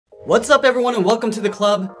What's up everyone and welcome to the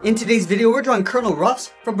club. In today's video we're drawing Colonel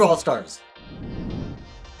Ruffs from Brawl Stars.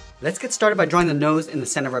 Let's get started by drawing the nose in the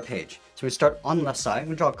center of our page. So we start on the left side,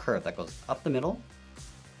 we draw a curve that goes up the middle,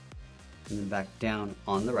 and then back down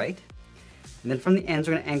on the right. And then from the ends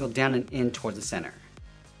we're going to angle down and in towards the center.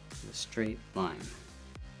 A straight line.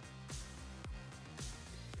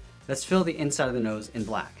 Let's fill the inside of the nose in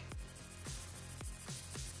black.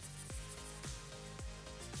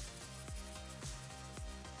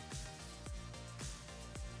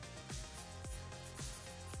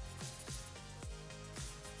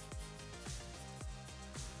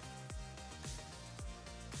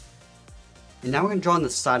 And now we're going to draw on the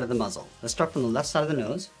side of the muzzle. Let's start from the left side of the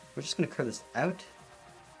nose. We're just going to curve this out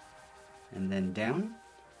and then down,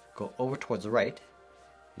 go over towards the right,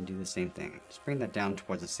 and do the same thing. Just bring that down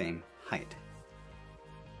towards the same height.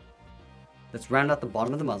 Let's round out the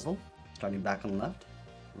bottom of the muzzle, starting back on the left,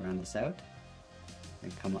 round this out,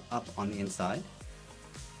 then come up on the inside.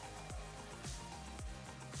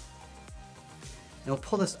 And we'll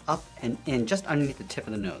pull this up and in just underneath the tip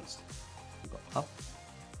of the nose. We'll go up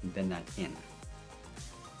and bend that in.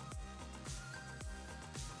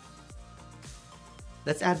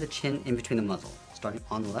 Let's add the chin in between the muzzle, starting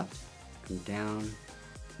on the left, come down,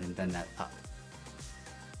 and then bend that up.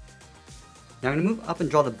 Now I'm going to move up and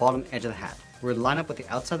draw the bottom edge of the hat. We're going to line up with the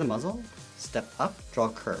outside of the muzzle, step up, draw a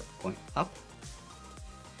curve, going up,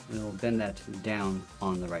 and then we'll bend that down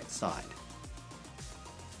on the right side.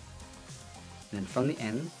 And then from the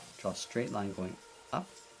end, draw a straight line going up,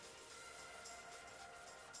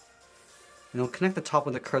 and we'll connect the top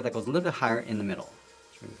with a curve that goes a little bit higher in the middle.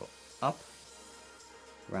 So we're going to go up,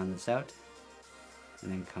 round this out, and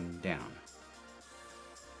then come down.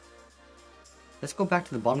 Let's go back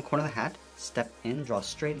to the bottom corner of the hat, step in, draw a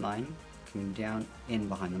straight line, coming down in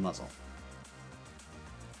behind the muzzle.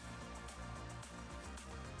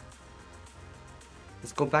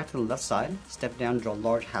 Let's go back to the left side, step down, draw a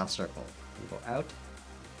large half circle. We'll go out,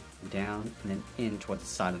 down, and then in towards the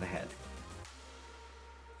side of the head.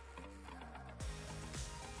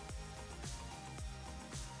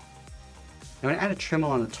 Now I'm going to add a trim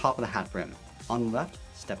along the top of the hat brim. On the left,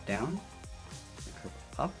 step down, curve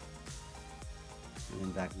up, and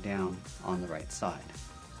then back down on the right side.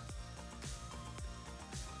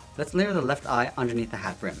 Let's layer the left eye underneath the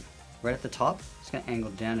hat brim. Right at the top, just going to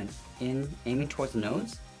angle down and in, aiming towards the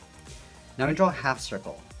nose. Now I'm going to draw a half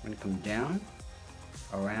circle. We're going to come down,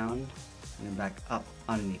 around, and then back up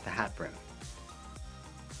underneath the hat brim.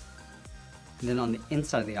 And then on the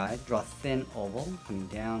inside of the eye, draw a thin oval, coming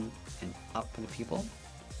down and up for the pupil.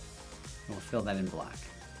 And we'll fill that in black.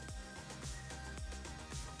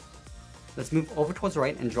 Let's move over towards the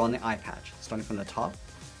right and draw on the eye patch. Starting from the top,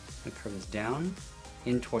 and curve this down,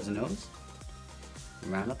 in towards the nose,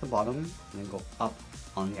 round at the bottom, and then go up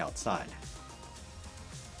on the outside.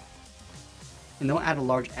 And then we'll add a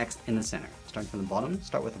large X in the center. Starting from the bottom,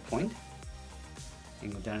 start with a point,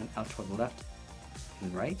 and go down and out toward the left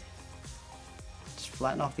and right. Just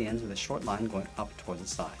flatten off the ends with a short line going up towards the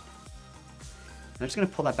side. I'm just going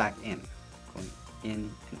to pull that back in, going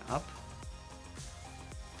in and up,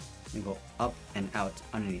 and go up and out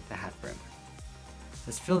underneath the hat brim.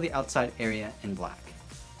 Let's fill the outside area in black.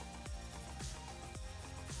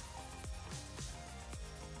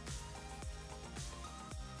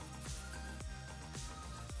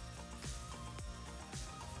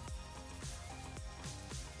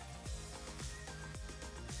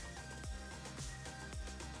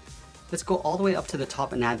 Let's go all the way up to the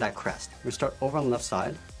top and add that crest. We're going to start over on the left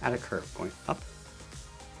side, add a curve, going up,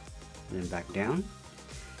 and then back down.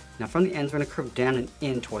 Now from the ends, we're going to curve down and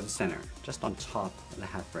in towards the center, just on top of the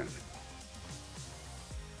hat brim.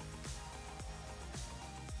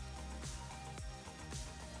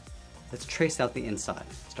 Let's trace out the inside,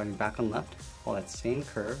 starting back on the left, follow that same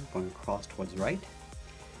curve, going across towards the right. And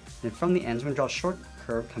then from the ends, we're going to draw a short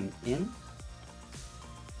curve coming in, and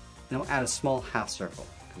then we'll add a small half circle.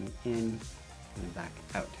 Coming in and then back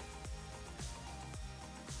out.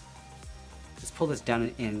 Let's pull this down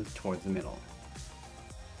and in towards the middle.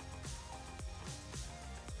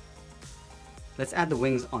 Let's add the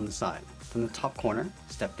wings on the side. From the top corner,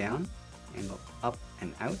 step down, angle up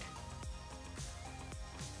and out.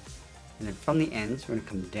 And then from the ends, we're going to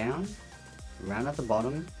come down, round at the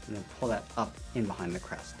bottom, and then pull that up in behind the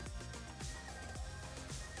crest.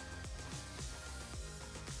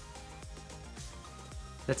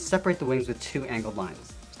 Let's separate the wings with two angled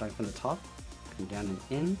lines. Starting from the top, come down and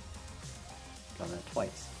in, draw that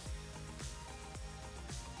twice.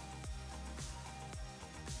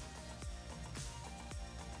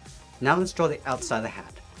 Now let's draw the outside of the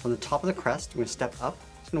hat. From the top of the crest, we're going to step up.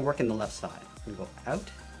 It's going to work in the left side. We're going to go out,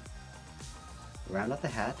 round out the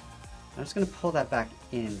hat. I'm just going to pull that back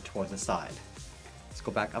in towards the side. Let's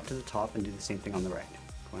go back up to the top and do the same thing on the right.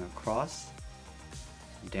 Going across,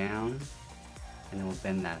 down, and then we'll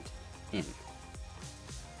bend that in.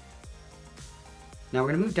 Now we're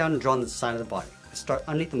going to move down and draw on the side of the body. Let's start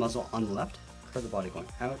underneath the muzzle on the left, curve the body going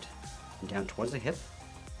out and down towards the hip,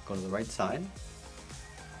 go to the right side,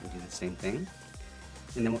 and do the same thing.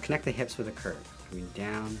 And then we'll connect the hips with a curve, coming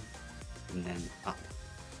down and then up.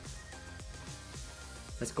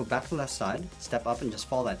 Let's go back to the left side, step up and just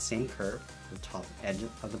follow that same curve to the top edge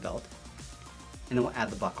of the belt. And then we'll add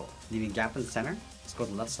the buckle, leaving a gap in the center. Let's go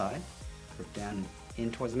to the left side, curve down and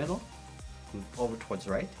in towards the middle, move over towards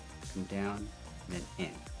the right, come down and then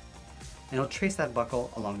in. And we'll trace that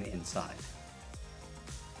buckle along the inside.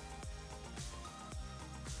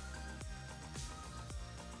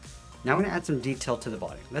 Now we're going to add some detail to the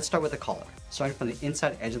body. Let's start with the collar. Starting from the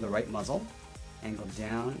inside edge of the right muzzle, angle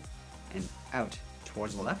down and out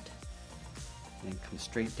towards the left, and then come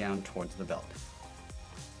straight down towards the belt.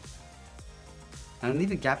 Now I'm going to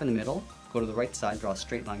leave a gap in the middle, go to the right side, draw a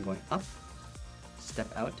straight line going up, step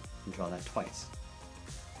out and draw that twice.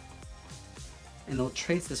 And we'll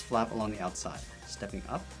trace this flap along the outside, stepping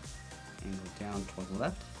up, angle down towards the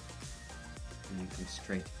left, and then come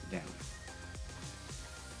straight down.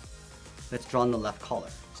 Let's draw on the left collar,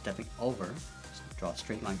 stepping over, draw a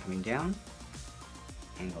straight line coming down,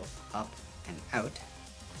 angle up and out,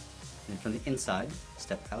 and then from the inside,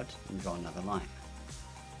 step out and draw another line.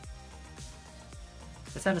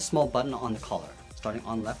 Let's add a small button on the collar. Starting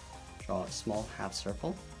on left, draw a small half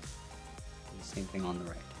circle, and the same thing on the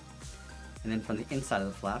right. And then from the inside of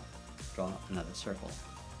the flap, draw another circle.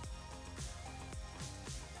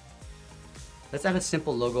 Let's add a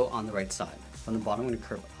simple logo on the right side. From the bottom, I'm going to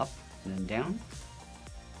curve up and then down.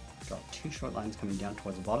 Draw two short lines coming down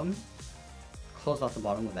towards the bottom. Close off the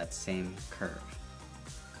bottom with that same curve.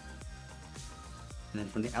 And then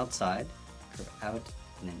from the outside, curve out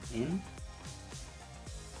and then in.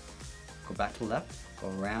 Go back to the left, go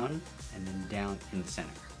around, and then down in the center.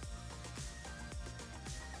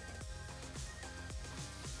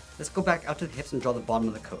 Let's go back out to the hips and draw the bottom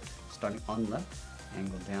of the coat. Starting on the left,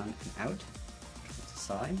 angle down and out, towards the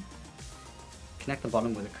side. Connect the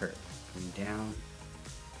bottom with a curve, coming down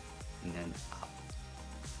and then up.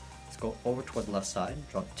 Let's go over toward the left side,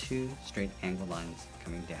 draw two straight angle lines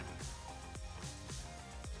coming down.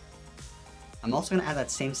 I'm also going to add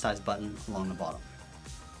that same size button along the bottom.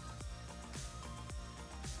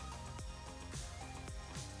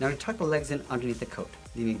 Now I'm going to tuck the legs in underneath the coat,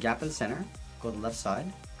 leaving a gap in the center, go to the left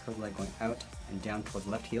side, curve the leg going out and down towards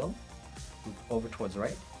the left heel, move over towards the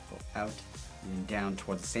right, go out and then down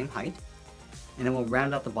towards the same height, and then we'll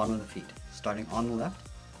round out the bottom of the feet, starting on the left,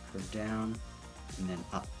 curve down and then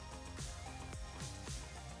up.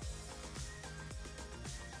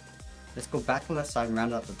 Let's go back to the left side and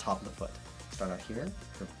round out the top of the foot. Start out here,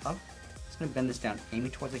 curve up, just going to bend this down, aiming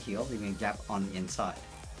towards the heel, leaving a gap on the inside.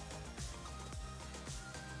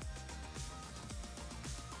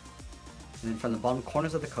 And then from the bottom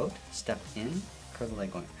corners of the coat, step in, curve the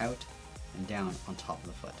leg going out and down on top of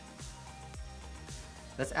the foot.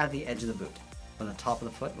 Let's add the edge of the boot. From the top of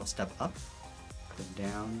the foot, we'll step up, curve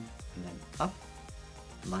down and then up,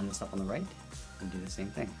 line this up on the right, and do the same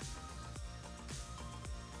thing.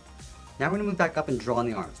 Now we're going to move back up and draw on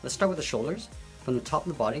the arms. Let's start with the shoulders. From the top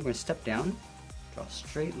of the body, we're going to step down, draw a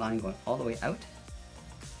straight line going all the way out,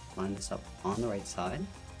 line this up on the right side,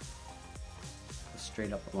 go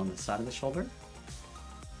straight up along the side of the shoulder,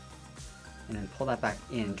 and then pull that back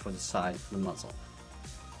in toward the side of the muzzle.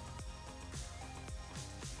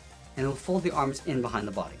 And we'll fold the arms in behind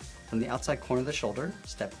the body. From the outside corner of the shoulder,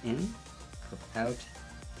 step in, curve out,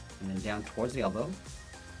 and then down towards the elbow.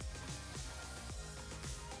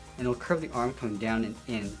 And we'll curve the arm coming down and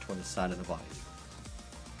in toward the side of the body.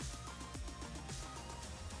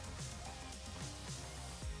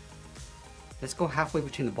 Let's go halfway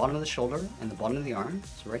between the bottom of the shoulder and the bottom of the arm.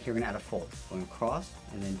 So right here we're going to add a fold, going across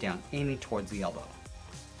and then down, aiming towards the elbow.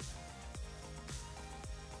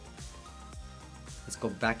 Let's go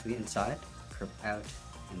back to the inside, curve out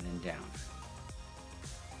and then down.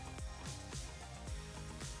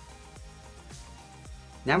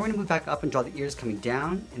 Now we're going to move back up and draw the ears coming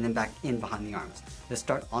down and then back in behind the arms. Let's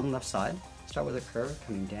start on the left side. Start with a curve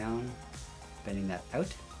coming down, bending that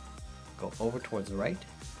out, go over towards the right,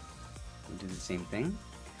 and do the same thing.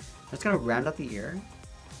 Let's kind of round out the ear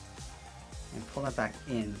and pull that back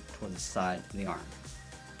in towards the side of the arm.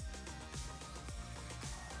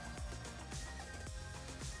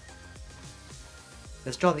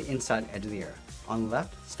 Let's draw the inside edge of the ear. On the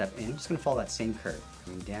left, step in, just going to follow that same curve,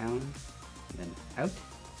 coming down and then out,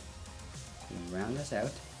 round this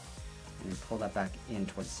out, and then pull that back in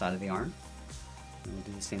towards the side of the arm. And we'll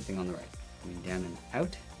do the same thing on the right. Coming down and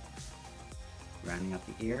out, rounding out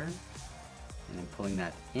the ear, and then pulling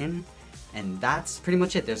that in. And that's pretty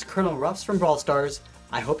much it. There's Colonel Ruffs from Brawl Stars.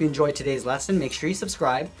 I hope you enjoyed today's lesson. Make sure you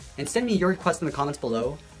subscribe and send me your requests in the comments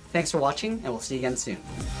below. Thanks for watching, and we'll see you again soon.